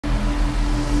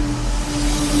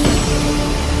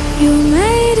You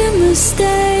made a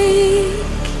mistake,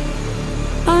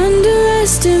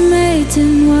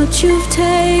 underestimating what you've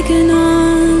taken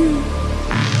on.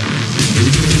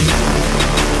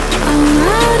 I'm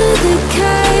out of the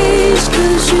cage,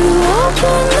 'cause you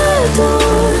opened the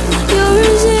door. You're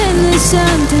as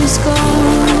innocent as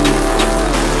gone.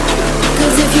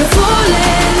 'Cause if you're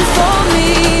falling for me,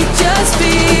 just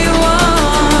be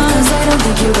one. 'Cause I don't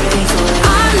think you're ready for it.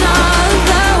 I'm not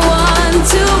the one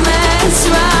to mess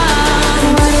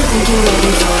around. I don't think you're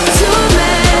ready for it. Too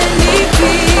many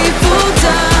people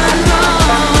done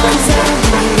wrong. 'Cause I don't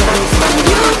think you're ready for it.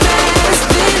 You best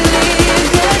believe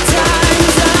that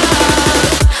time's up.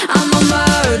 I'm a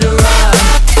murderer.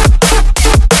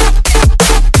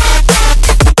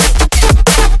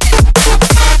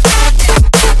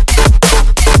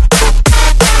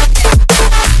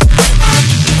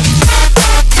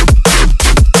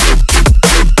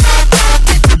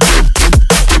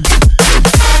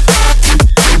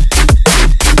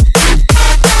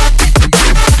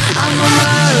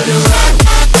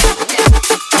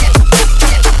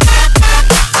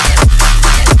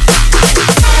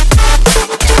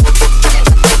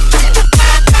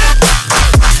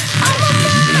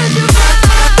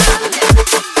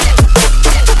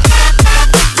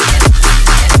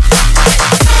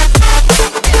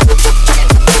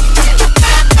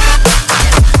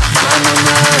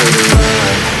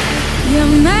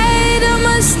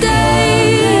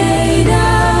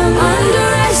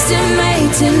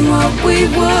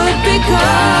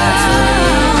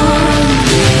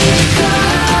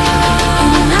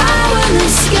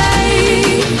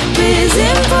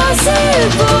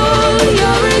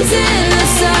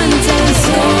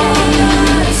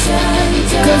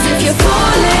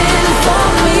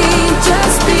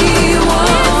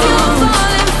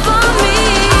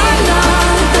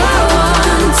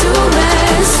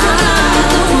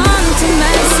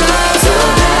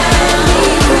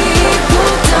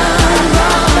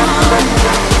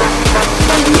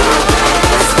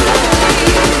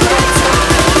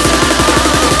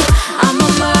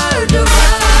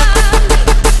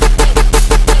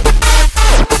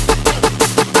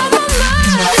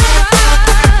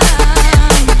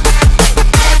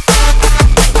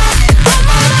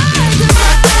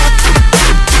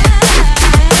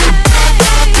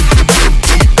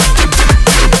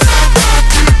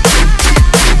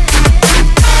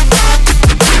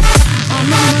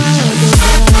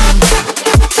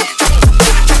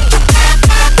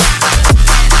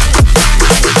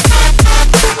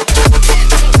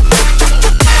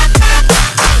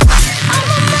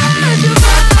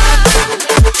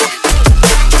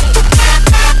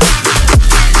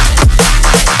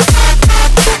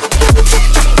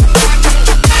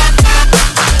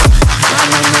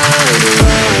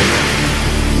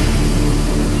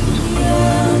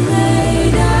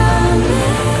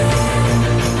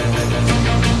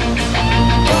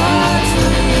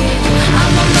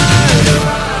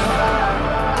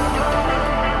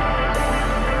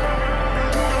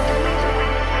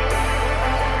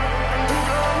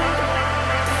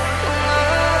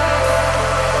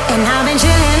 And I've been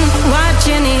chillin',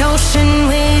 watching the ocean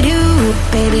with you.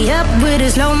 Baby, up with a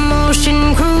slow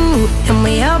motion crew. And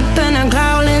we up in our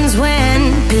growlings when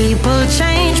people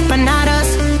change, but not us.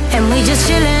 And we just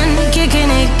chillin', kicking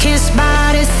it, kissed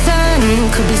by the sun.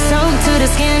 Could be soaked to the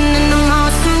skin in the mall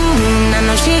soon. I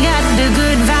know she got the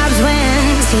good vibes when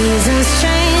seasons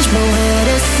change, but we're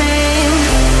the same.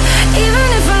 Even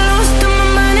if I lost all my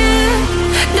money,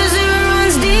 the zero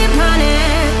runs deep, honey.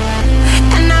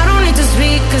 And I don't need to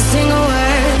speak a single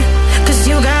word, 'cause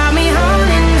you got me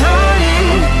holding, holding.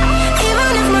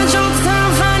 Even if my jokes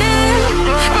aren't funny,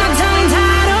 my tongue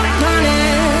tied up on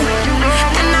it.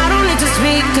 And I don't need to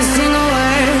speak a single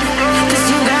word, 'cause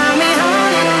you got me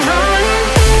holding, holding.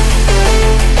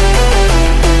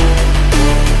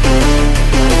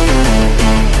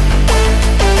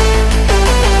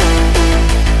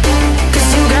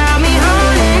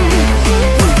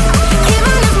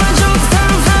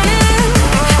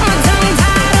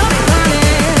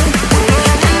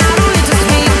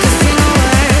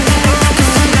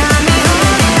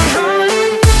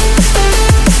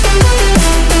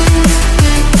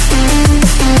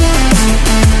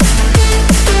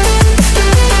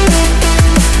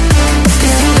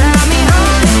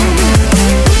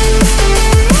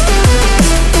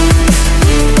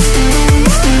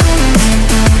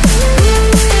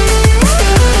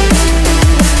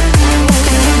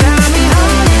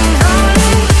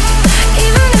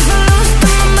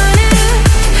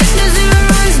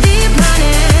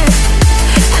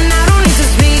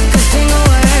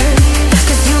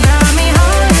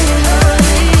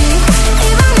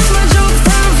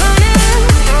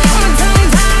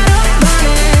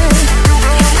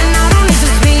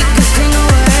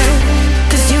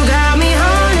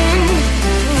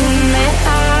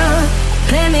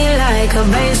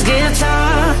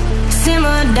 guitar,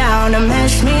 simmer down and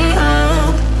mash me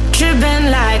up, tripping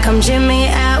like I'm Jimmy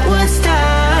at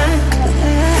Woodstock.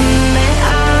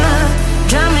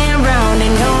 Drive me around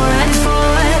in your red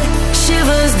Ford,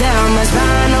 shivers down my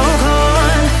spinal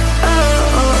cord.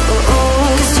 Oh, oh, oh,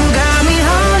 oh. 'Cause you got me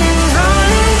holding,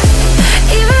 holding.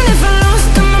 Even if I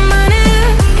lost all my money,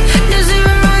 the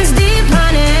zero runs deep,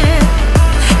 honey.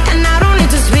 And I don't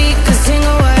need to speak a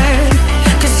single word,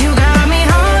 'cause you got me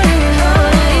holding,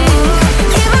 holding.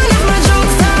 Even if my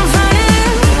jokes sound funny,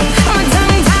 my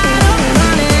tongue tied up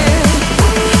on it.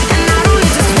 And I don't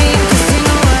need to speak a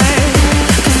single word,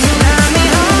 'cause you got me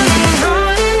holding,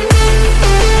 holding.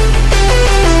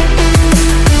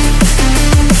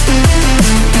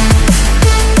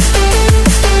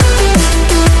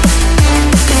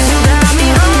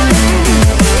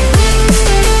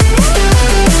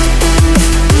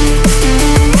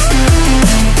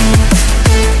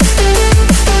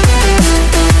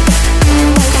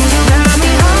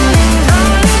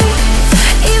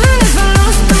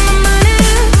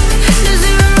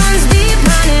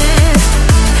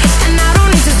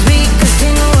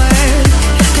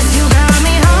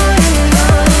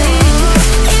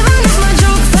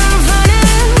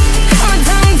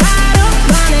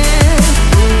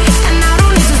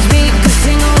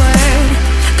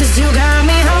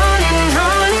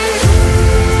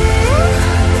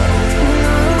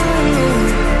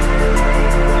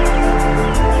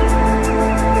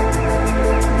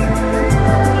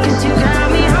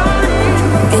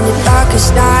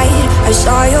 Night, I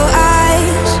saw your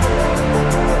eyes,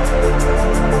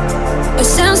 a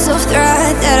sense of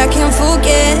threat that I can't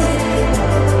forget.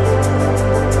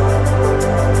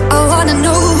 I wanna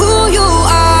know who you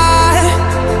are.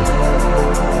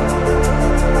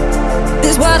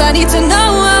 This is what I need to know.